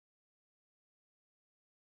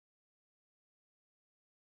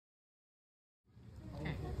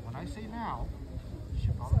I say now,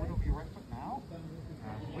 shift all the way over your right foot now,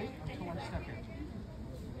 and wait until I step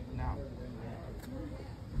in. Now.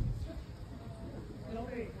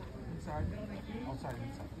 Inside, outside,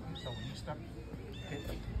 inside. So when you step,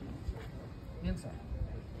 okay, inside.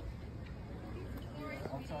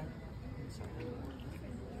 Outside, inside.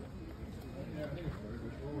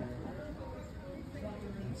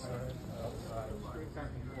 Inside, outside.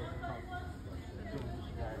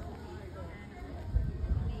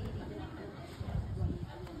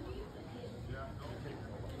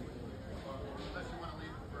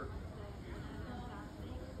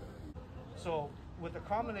 So with the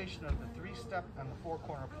combination of the 3-step and the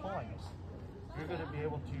 4-corner pullings, you're going to be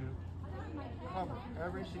able to cover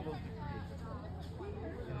every single degree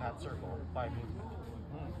in that circle by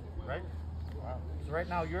movement, right? Wow. So right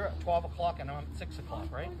now you're at 12 o'clock and I'm at 6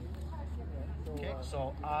 o'clock, right? Okay,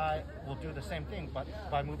 so I will do the same thing, but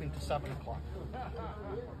by moving to 7 o'clock.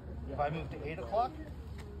 If I move to 8 o'clock,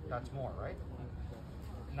 that's more, right?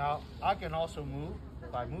 Now, I can also move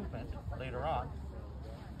by movement later on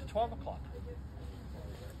to 12 o'clock.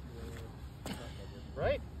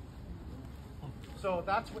 Right? So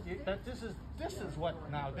that's what this is what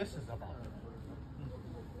now this is about.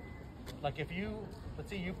 Like if you, let's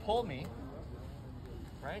say you pull me,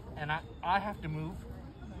 right? And I have to move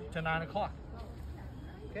to 9 o'clock.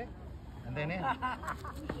 Okay? And then in.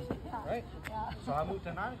 Right? So I move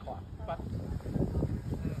to 9 o'clock. But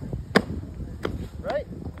right?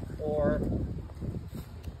 Or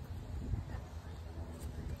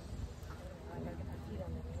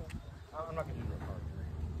I'm not going to do it hard.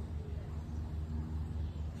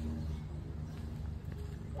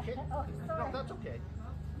 Okay? No, that's okay.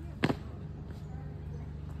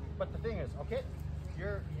 But the thing is, okay,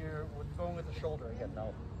 you're going with the shoulder again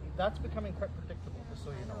now. That's becoming quite predictable, just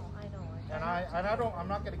so you know. I know. I'm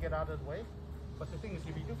not going to get out of the way. But the thing is,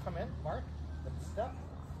 if you do come in, mark, the step.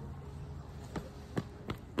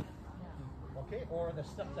 Okay, or the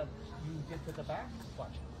step that you did to the back,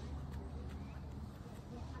 watch.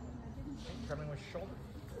 Okay, coming with shoulder.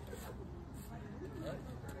 Right?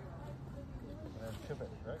 And then pivot,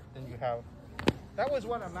 right? Then you have, that was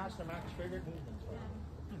one of Master Mac's favorite movements.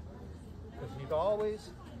 Because you'd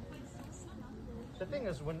always, the thing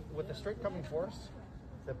is, with the straight coming force,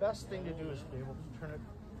 the best thing to do is to be able to turn it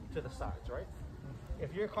to the sides, right?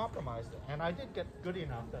 If you're compromised, and I did get good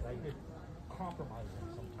enough that I did compromise him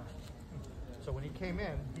sometimes. So when he came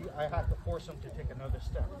in, I had to force him to take another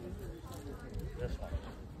step. This one.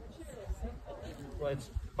 Well,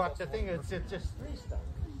 but the thing is, it's just 3 steps.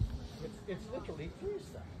 It's literally 3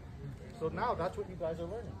 steps. So now that's what you guys are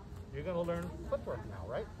learning. You're going to learn footwork now,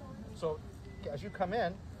 right? So as you come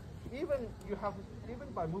in, even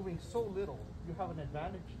by moving so little, you have an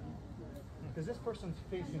advantage because this person's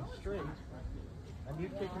facing straight, and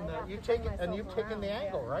you've taken the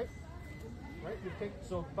angle, right? Right?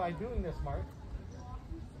 So by doing this, Mark,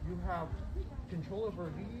 you have control of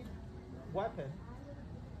her lead weapon,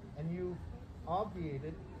 and you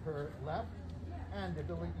obviated her left and the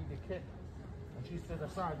ability to kick. And she's to the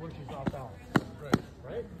side when she's off balance.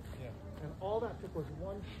 Right? Yeah. And all that took was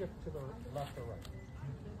one shift to the left or right.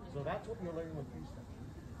 So that's what you're learning with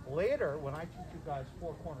freestyle. Later, when I teach you guys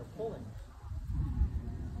 4-corner pulling,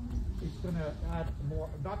 it's going to add more.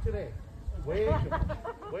 Not today. Way too much.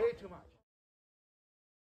 Way too much.